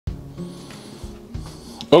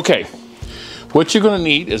Okay, what you're gonna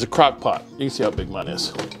need is a crock pot. You can see how big mine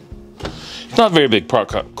is. It's not a very big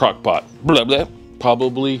crock pot. Blah, blah.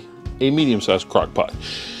 Probably a medium-sized crock pot.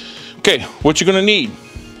 Okay, what you're gonna need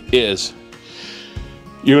is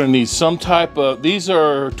you're gonna need some type of, these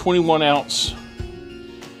are 21 ounce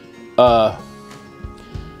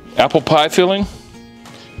apple pie filling,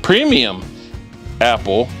 premium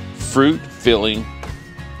apple fruit filling.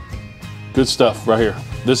 Good stuff right here.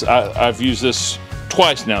 This I've used this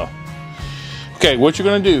twice now. Okay, what you're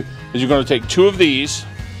gonna do is you're gonna take 2 of these.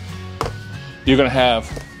 You're gonna have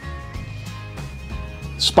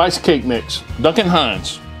spice cake mix, Duncan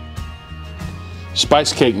Hines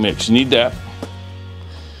spice cake mix. You need that.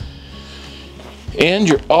 And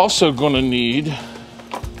you're also gonna need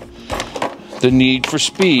the Need for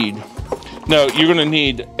Speed. No, you're gonna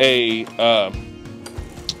need a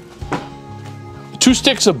 2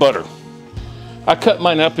 sticks of butter. I cut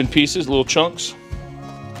mine up in pieces, little chunks.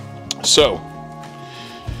 So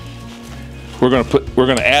we're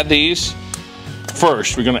gonna add these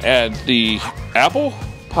first. We're gonna add the apple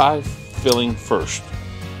pie filling first.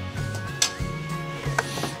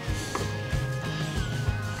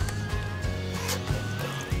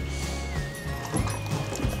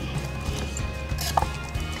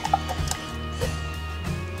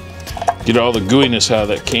 Get all the gooiness out of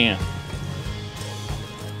that can.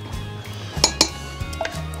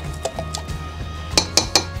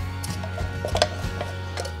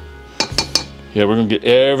 Yeah, we're gonna get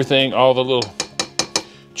everything, all the little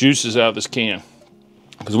juices out of this can,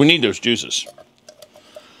 because we need those juices.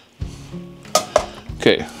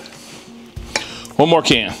 Okay, one more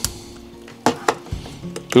can.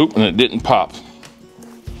 Oop, and it didn't pop.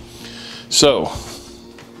 So,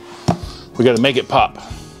 we gotta make it pop.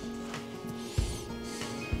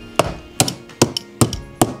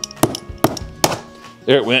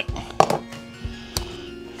 There it went.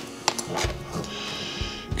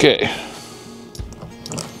 Okay.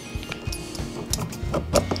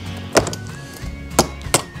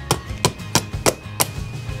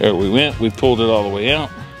 There we went. We pulled it all the way out.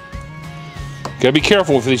 Gotta be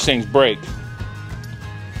careful if these things break,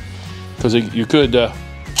 because you could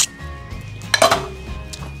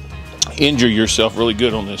injure yourself really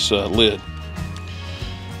good on this lid.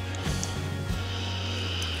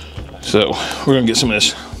 So we're gonna get some of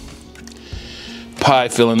this pie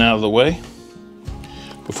filling out of the way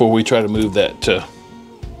before we try to move that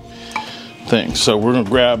thing. So we're gonna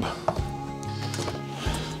grab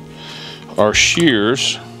our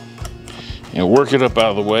shears and work it up out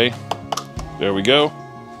of the way. There we go.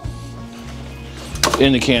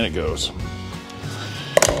 In the can it goes.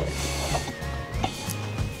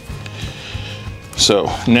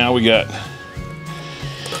 So now we got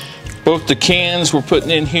both the cans we're putting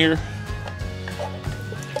in here.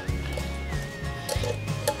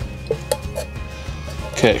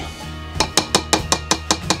 Okay.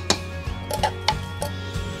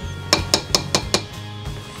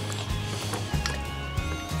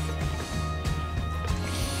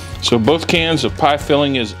 So both cans of pie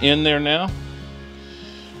filling is in there now.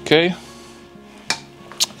 Okay.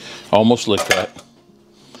 Almost licked that.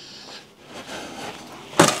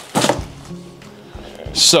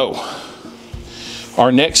 So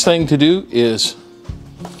our next thing to do is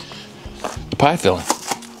the pie filling.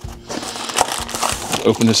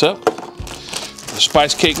 Open this up. The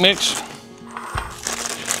spice cake mix.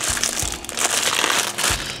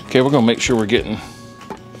 Okay, we're gonna make sure we're getting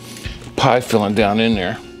pie filling down in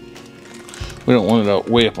there. We don't want it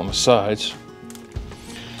way up on the sides.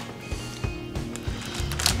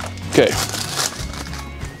 Okay.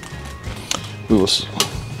 We will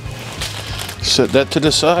set that to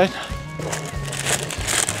the side.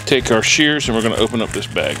 Take our shears and we're going to open up this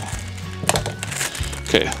bag.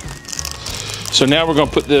 Okay. So now we're going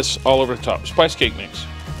to put this all over the top. Spice cake mix.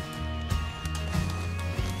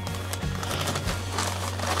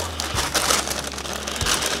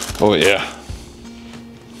 Oh yeah.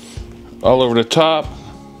 All over the top.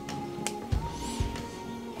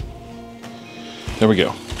 There we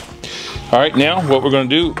go. All right, now what we're going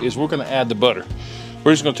to do is we're going to add the butter.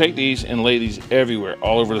 We're just going to take these and lay these everywhere,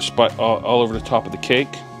 all over the all over the top of the cake.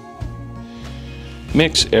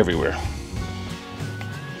 Mix everywhere.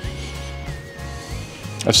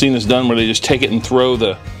 I've seen this done where they just take it and throw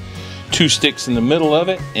the 2 sticks in the middle of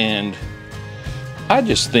it, and I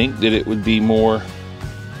just think that it would be more,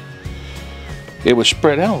 it would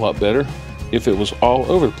spread out a lot better if it was all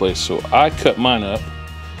over the place. So I cut mine up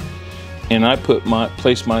and I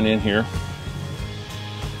placed mine in here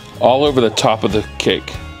all over the top of the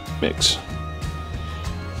cake mix.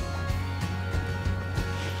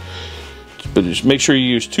 But just make sure you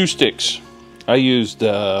use 2 sticks. I used,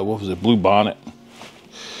 what was it, Blue Bonnet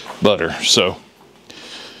butter. So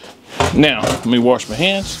now let me wash my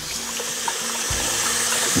hands.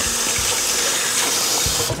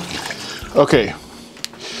 Okay,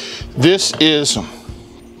 this is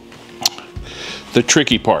the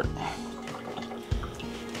tricky part.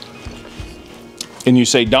 And you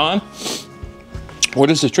say, Don, what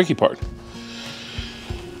is the tricky part?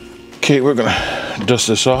 Okay, we're gonna dust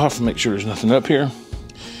this off, make sure there's nothing up here.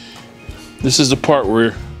 This is the part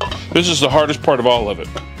where, this is the hardest part of all of it.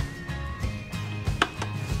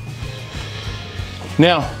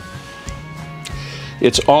 Now,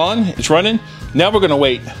 it's on, it's running. Now we're gonna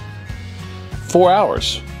wait 4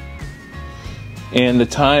 hours. And the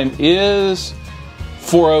time is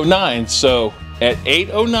 4:09. So at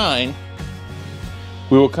 8:09,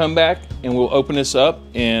 we will come back and we'll open this up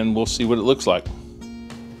and we'll see what it looks like.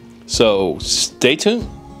 So stay tuned.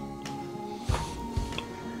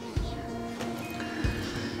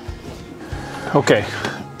 Okay,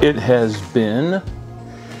 it has been,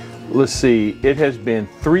 let's see, it has been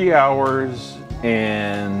 3 hours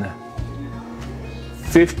and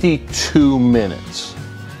 52 minutes.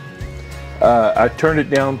 I turned it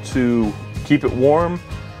down to keep it warm.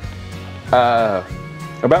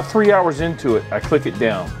 About 3 hours into it, I click it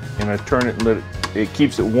down and I turn it and let it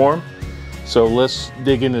keeps it warm. So let's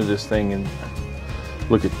dig into this thing and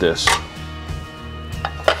look at this.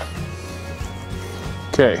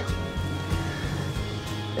 Okay.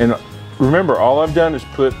 And remember, all I've done is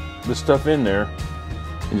put the stuff in there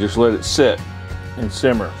and just let it sit and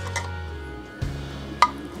simmer.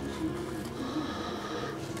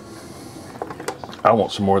 I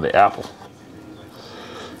want some more of the apple.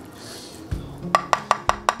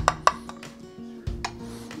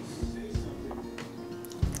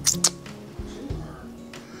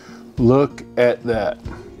 Look at that.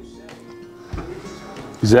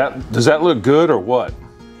 Does that look good or what?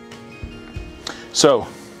 So,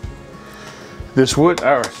 this wood,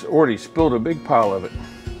 I already spilled a big pile of it.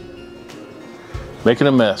 Making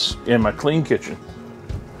a mess in my clean kitchen.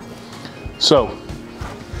 So,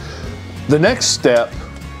 the next step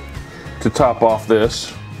to top off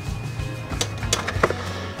this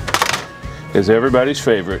is everybody's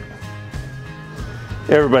favorite.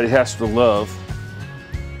 Everybody has to love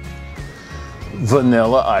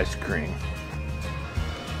vanilla ice cream.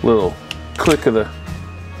 Little click of the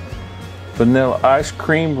vanilla ice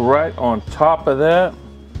cream right on top of that.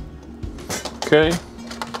 Okay.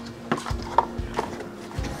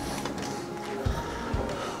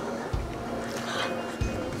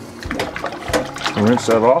 Rinse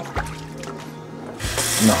that off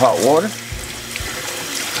in the hot water.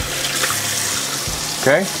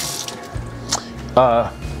 Okay.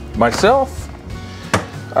 Myself,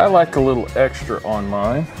 I like a little extra on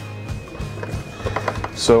mine.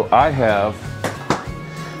 So I have,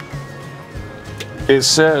 it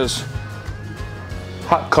says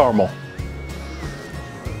hot caramel,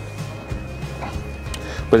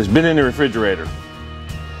 but it's been in the refrigerator.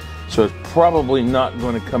 So it's probably not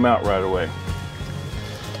going to come out right away.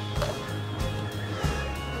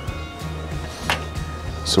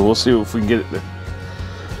 So we'll see if we can get it to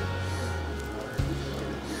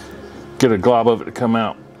get a glob of it to come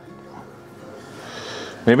out.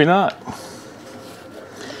 Maybe not.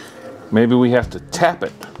 Maybe we have to tap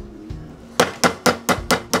it.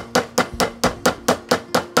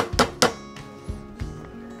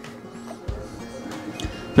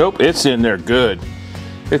 Nope, it's in there good.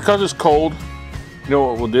 Because it's cold, you know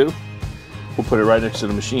what we'll do? We'll put it right next to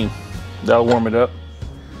the machine. That'll warm it up.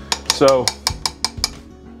 So,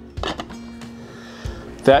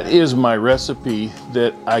 that is my recipe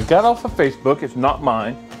that I got off of Facebook. It's not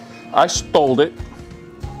mine. I stole it.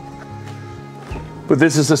 But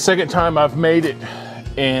this is the second time I've made it,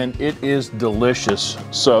 and it is delicious.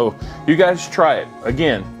 So you guys try it.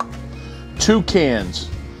 Again, 2 cans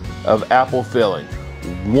of apple filling.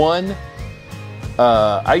 1,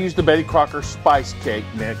 I used the Betty Crocker spice cake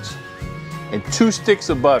mix, and 2 sticks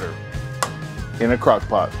of butter in a crock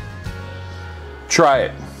pot. Try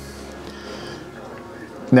it.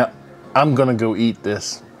 Now, I'm gonna go eat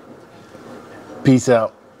this. Peace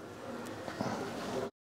out.